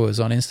followers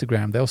on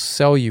Instagram. They'll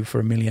sell you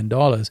for $1 million.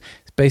 It's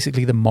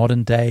basically the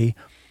modern day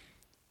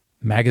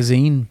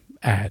magazine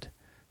ad.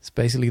 It's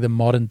basically the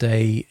modern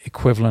day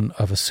equivalent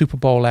of a Super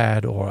Bowl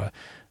ad or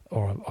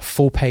a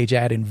full page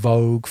ad in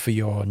Vogue for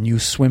your new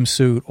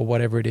swimsuit or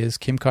whatever it is.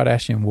 Kim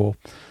Kardashian will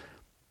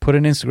put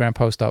an Instagram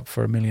post up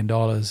for $1 million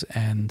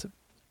and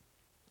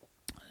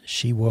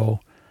she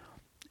will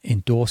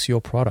endorse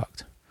your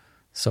product.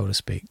 so to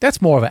speak.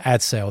 That's more of an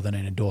ad sale than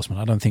an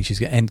endorsement. I don't think she's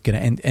going to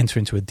enter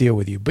into a deal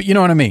with you. But you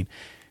know what I mean?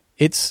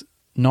 It's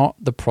not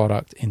the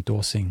product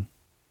endorsing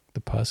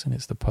the person.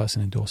 It's the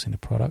person endorsing the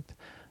product.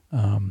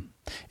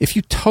 If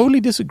you totally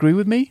disagree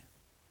with me,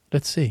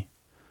 let's see.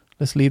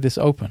 Let's leave this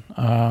open.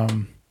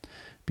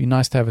 Be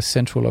nice to have a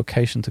central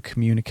location to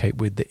communicate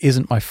with that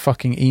isn't my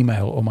fucking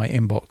email or my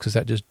inbox, because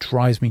that just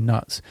drives me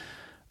nuts.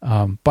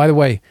 By the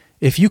way,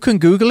 if you can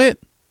Google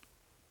it,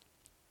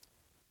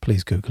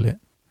 please Google it.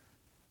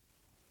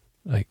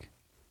 Like,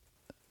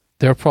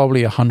 there are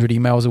probably 100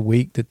 emails a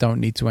week that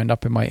don't need to end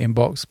up in my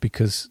inbox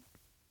because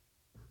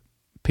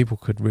people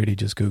could really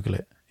just Google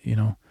it, you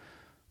know.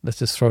 Let's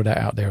just throw that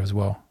out there as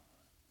well.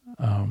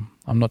 I'm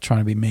not trying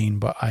to be mean,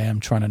 but I am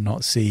trying to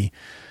not see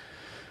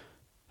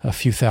a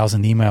few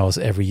thousand emails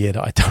every year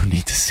that I don't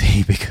need to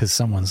see because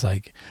someone's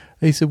like,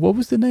 they said, what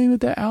was the name of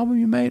that album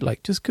you made?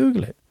 Like, just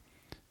Google it.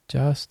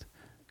 Just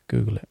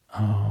Google it.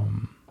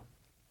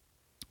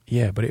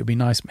 Yeah, but it would be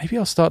nice. Maybe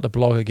I'll start the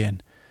blog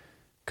again.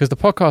 Because the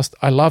podcast,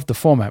 I love the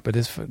format, but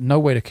there's no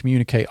way to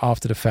communicate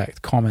after the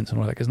fact, comments and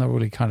all that. There's no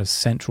really kind of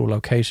central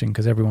location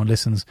because everyone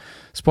listens.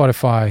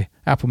 Spotify,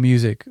 Apple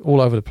Music, all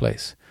over the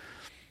place.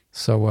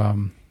 So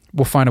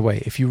we'll find a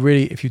way. If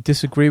you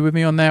disagree with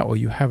me on that, or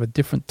you have a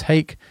different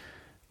take,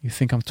 you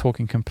think I'm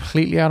talking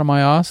completely out of my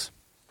ass,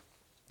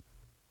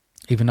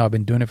 even though I've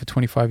been doing it for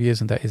 25 years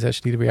and that is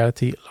actually the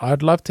reality,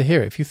 I'd love to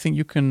hear it. If you think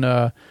you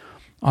can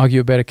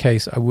argue a better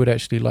case, I would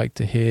actually like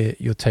to hear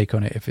your take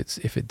on it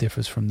if it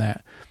differs from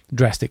that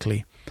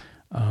drastically.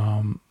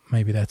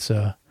 Maybe that's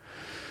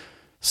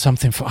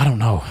something for, I don't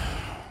know.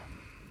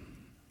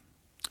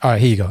 All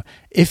right, here you go.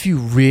 If you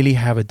really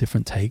have a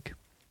different take,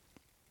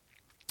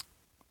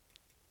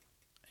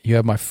 you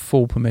have my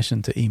full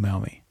permission to email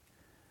me.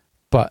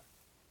 But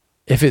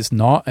if it's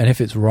not, and if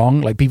it's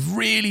wrong, like, be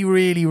really,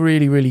 really,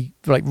 really, really,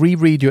 like,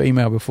 reread your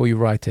email before you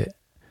write it.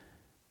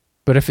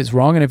 But if it's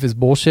wrong and if it's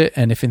bullshit,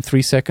 and if in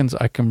 3 seconds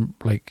I can,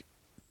 like,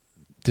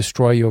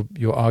 destroy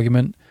your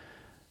argument,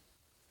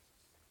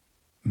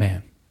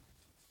 man,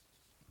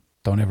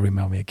 don't ever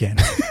email me again.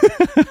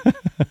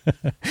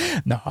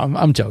 No,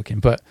 I'm joking.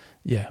 But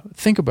yeah,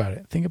 think about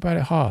it. Think about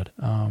it hard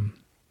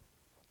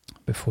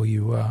before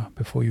you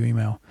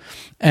email.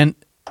 And,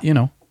 you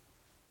know,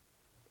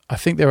 I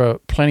think there are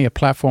plenty of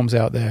platforms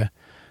out there,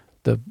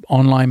 the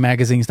online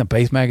magazines, the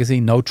Base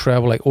Magazine, No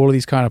Travel, like all of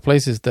these kind of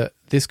places that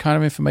this kind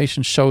of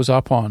information shows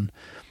up on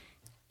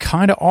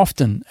kind of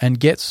often and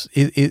gets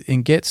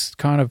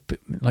kind of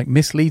like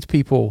misleads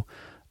people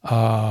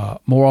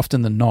more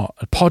often than not.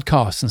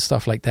 Podcasts and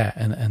stuff like that,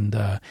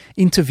 and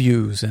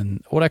interviews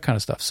and all that kind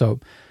of stuff. So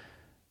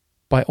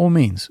by all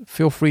means,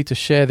 feel free to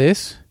share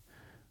this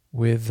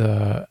with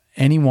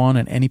anyone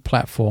and any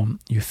platform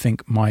you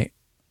think might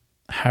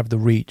have the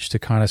reach to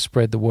kind of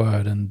spread the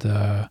word and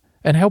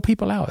help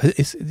people out.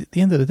 It's, at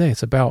the end of the day,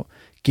 it's about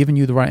giving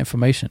you the right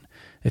information.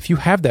 If you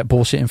have that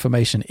bullshit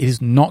information, it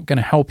is not going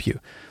to help you.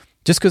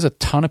 Just because a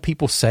ton of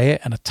people say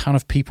it and a ton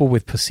of people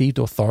with perceived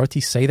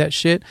authority say that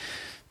shit,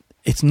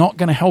 it's not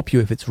going to help you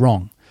if it's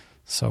wrong.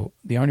 So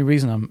the only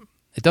reason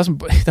it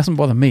doesn't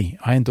bother me.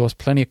 I endorse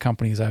plenty of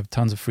companies. I have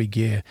tons of free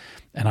gear,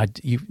 and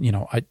you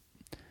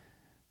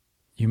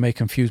may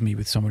confuse me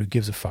with someone who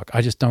gives a fuck.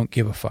 I just don't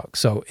give a fuck.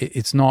 So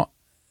it's not.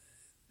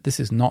 This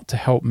is not to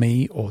help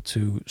me or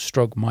to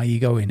stroke my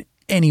ego in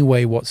any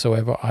way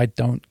whatsoever. I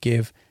don't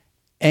give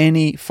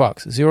any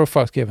fucks. 0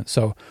 fucks given.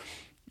 So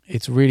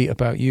it's really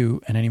about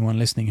you and anyone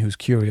listening who's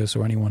curious,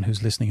 or anyone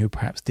who's listening who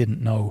perhaps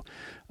didn't know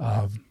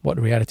what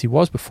the reality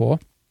was before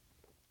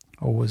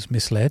or was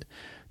misled,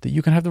 that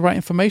you can have the right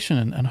information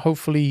and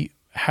hopefully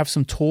have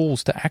some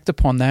tools to act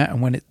upon that.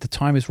 And when the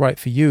time is right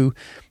for you,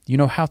 you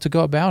know how to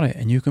go about it,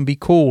 and you can be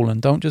cool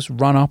and don't just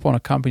run up on a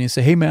company and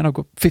say, hey man, I've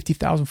got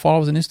 50,000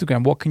 followers on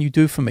Instagram. What can you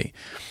do for me?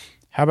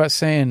 How about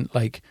saying,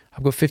 like,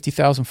 I've got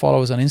 50,000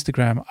 followers on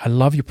Instagram. I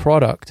love your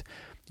product.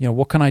 You know,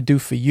 what can I do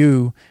for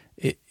you?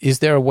 Is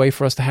there a way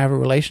for us to have a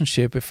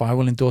relationship if I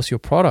will endorse your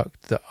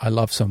product that I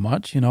love so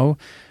much? You know,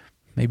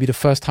 maybe the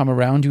first time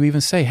around you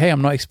even say, hey,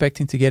 I'm not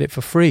expecting to get it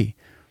for free.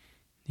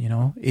 You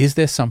know, is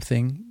there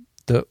something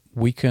that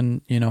we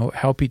can, you know,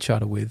 help each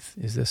other with?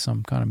 Is there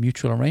some kind of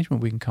mutual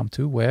arrangement we can come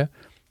to where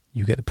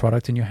you get the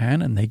product in your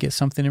hand and they get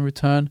something in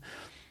return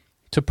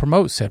to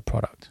promote said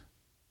product?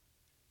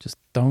 Just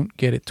don't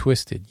get it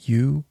twisted.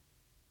 You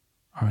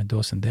are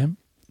endorsing them.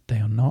 They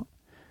are not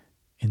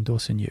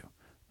endorsing you.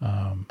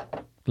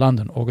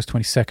 London, August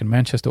 22nd.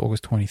 Manchester,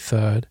 August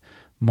 23rd.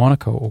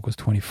 Monaco, August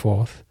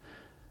 24th.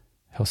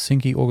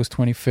 Helsinki, August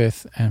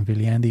 25th. And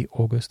Viljandi,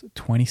 August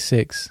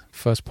 26th.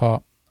 First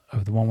part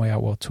of the One Way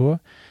Out World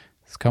Tour.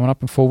 It's coming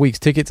up in 4 weeks.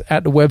 Tickets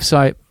at the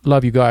website.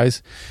 Love you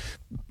guys.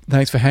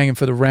 Thanks for hanging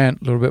for the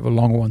rant. A little bit of a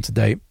longer one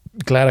today.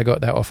 Glad I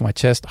got that off my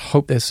chest.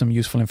 Hope there's some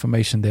useful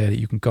information there that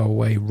you can go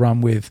away,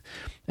 run with,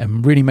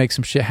 and really make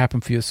some shit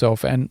happen for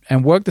yourself and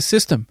work the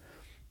system.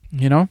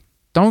 You know,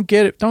 don't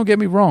get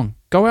me wrong.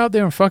 Go out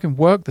there and fucking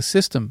work the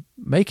system.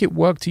 Make it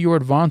work to your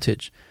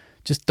advantage.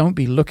 Just don't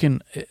be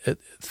looking at,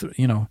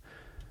 you know,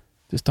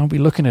 Just don't be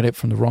looking at it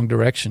from the wrong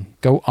direction.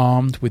 Go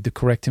armed with the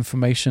correct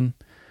information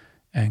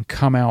and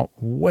come out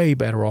way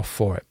better off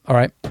for it. All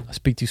right. I'll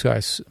speak to you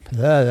guys.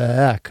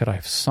 Could I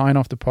sign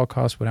off the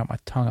podcast without my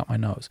tongue up my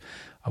nose?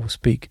 I will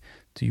speak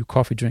to you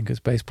coffee drinkers,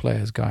 bass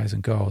players, guys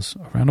and girls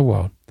around the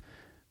world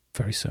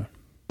very soon.